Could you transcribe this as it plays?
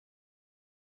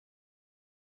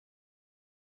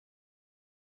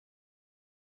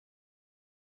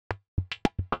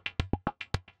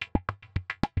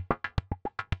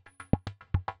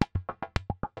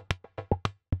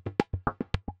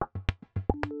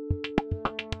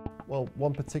Well,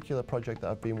 one particular project that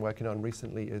I've been working on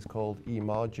recently is called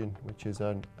eMargin, which is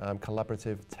a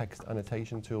collaborative text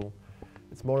annotation tool.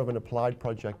 It's more of an applied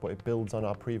project, but it builds on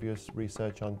our previous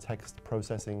research on text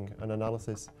processing and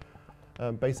analysis.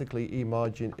 Basically,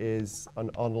 eMargin is an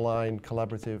online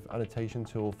collaborative annotation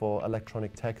tool for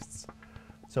electronic texts.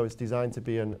 So it's designed to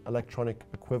be an electronic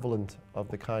equivalent of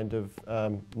the kind of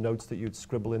notes that you'd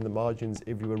scribble in the margins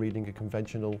if you were reading a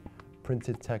conventional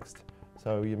printed text.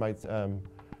 So you might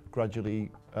gradually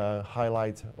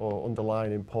highlight or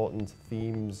underline important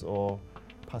themes or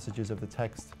passages of the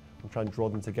text and try and draw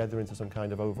them together into some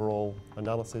kind of overall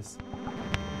analysis.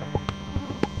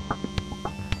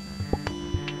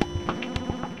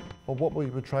 Well, what we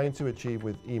were trying to achieve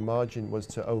with eMargin was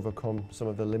to overcome some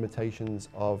of the limitations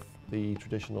of the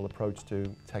traditional approach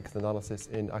to text analysis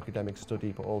in academic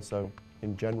study, but also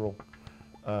in general.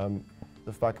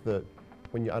 The fact that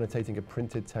when you're annotating a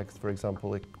printed text, for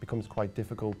example, it becomes quite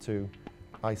difficult to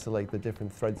isolate the different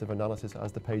threads of analysis.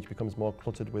 As the page becomes more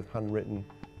cluttered with handwritten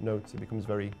notes, it becomes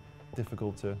very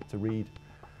difficult to read.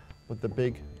 But the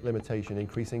big limitation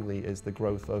increasingly is the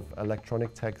growth of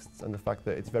electronic texts and the fact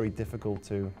that it's very difficult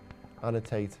to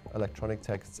annotate electronic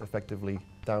texts effectively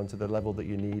down to the level that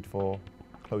you need for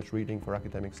close reading for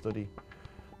academic study.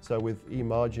 So with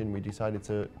eMargin, we decided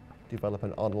to develop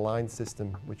an online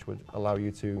system which would allow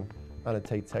you to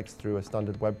annotate text through a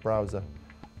standard web browser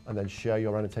and then share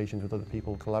your annotations with other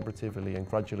people collaboratively and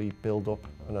gradually build up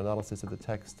an analysis of the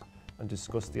text and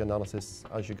discuss the analysis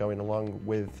as you're going along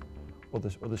with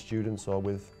other students or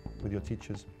with your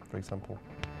teachers, for example.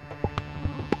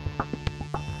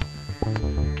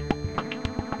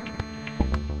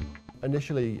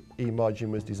 Initially, eMargin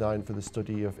was designed for the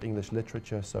study of English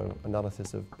literature, so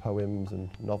analysis of poems and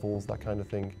novels, that kind of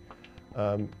thing.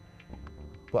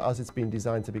 But as it's been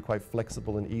designed to be quite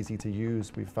flexible and easy to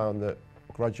use, we've found that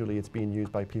gradually it's being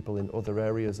used by people in other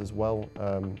areas as well.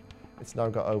 It's now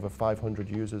got over 500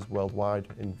 users worldwide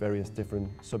in various different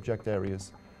subject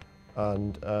areas.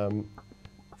 And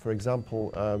for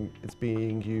example, it's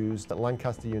being used at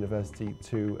Lancaster University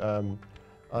to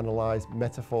analyse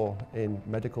metaphor in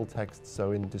medical texts,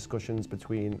 so in discussions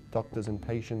between doctors and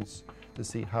patients, to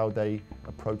see how they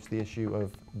approach the issue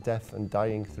of death and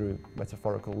dying through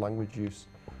metaphorical language use.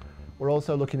 We're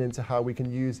also looking into how we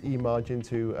can use eMargin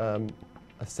to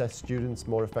assess students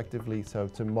more effectively, so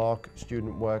to mark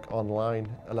student work online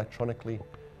electronically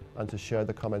and to share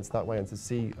the comments that way and to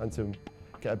see and to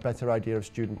get a better idea of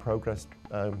student progress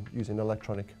using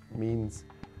electronic means.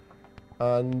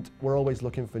 And we're always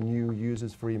looking for new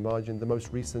users for eMargin. The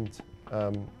most recent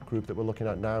group that we're looking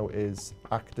at now is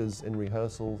actors in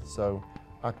rehearsal. So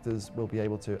actors will be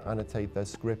able to annotate their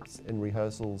scripts in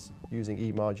rehearsals using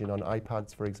eMargin on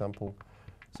iPads, for example.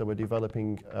 So we're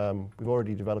developing, we've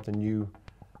already developed a new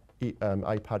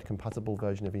iPad compatible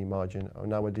version of eMargin, and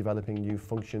now we're developing new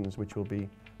functions which will be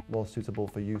more suitable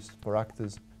for use for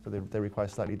actors. So they require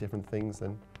slightly different things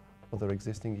than other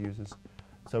existing users.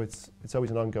 So it's always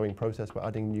an ongoing process. We're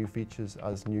adding new features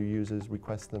as new users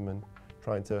request them and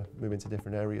trying to move into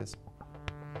different areas.